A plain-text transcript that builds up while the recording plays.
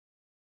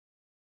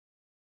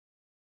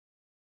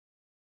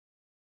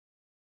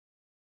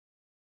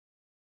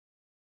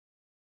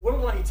What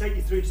I'd like to take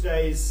you through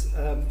today is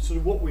sort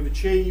of what we've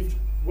achieved,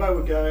 where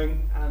we're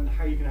going, and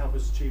how you can help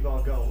us achieve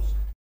our goals.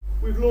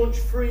 We've launched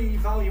free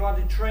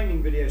value-added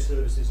training video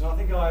services, and I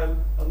think I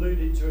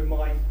alluded to in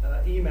my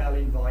email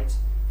invite.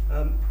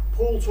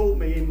 Paul taught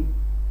me in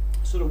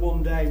sort of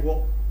one day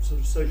what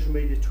sort of social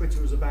media,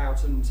 Twitter was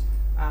about, and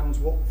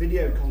what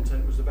video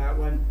content was about,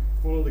 when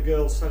one of the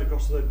girls said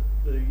across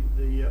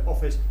the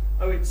office,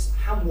 "Oh, it's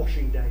hand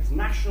washing day, it's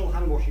National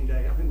Hand Washing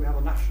Day." I think we have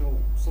a national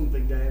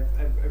something day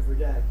every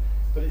day,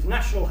 but it's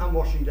National Hand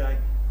Washing Day.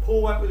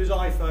 Paul went with his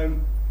iPhone,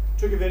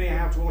 took a video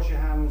how to wash your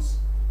hands,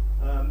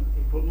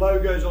 he put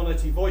logos on it,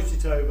 he voiced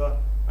it over,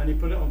 and he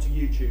put it onto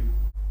YouTube.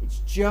 It's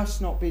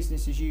just not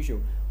business as usual.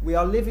 We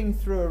are living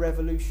through a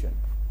revolution,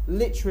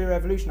 literally a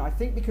revolution. I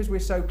think because we're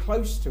so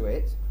close to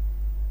it,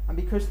 and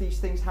because these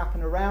things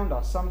happen around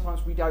us,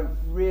 sometimes we don't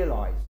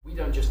realise. We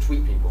don't just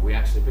tweet people, we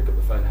actually pick up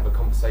the phone and have a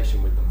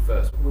conversation with them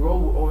first. We're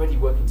all already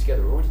working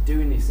together, we're already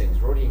doing these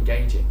things, we're already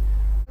engaging.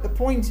 The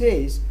point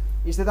is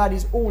that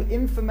is all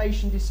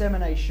information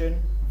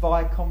dissemination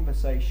via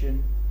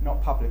conversation,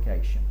 not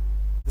publication.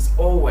 There's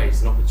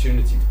always an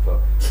opportunity to put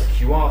a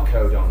QR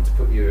code on, to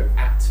put your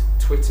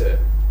 @Twitter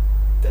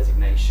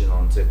designation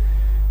on, to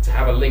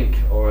have a link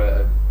or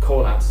a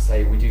call out to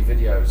say we do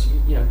videos.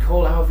 You know,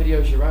 call our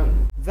videos your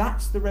own.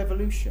 That's the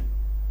revolution.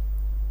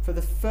 For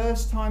the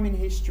first time in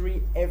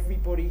history,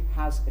 everybody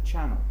has a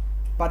channel,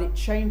 but it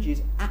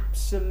changes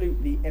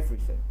absolutely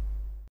everything.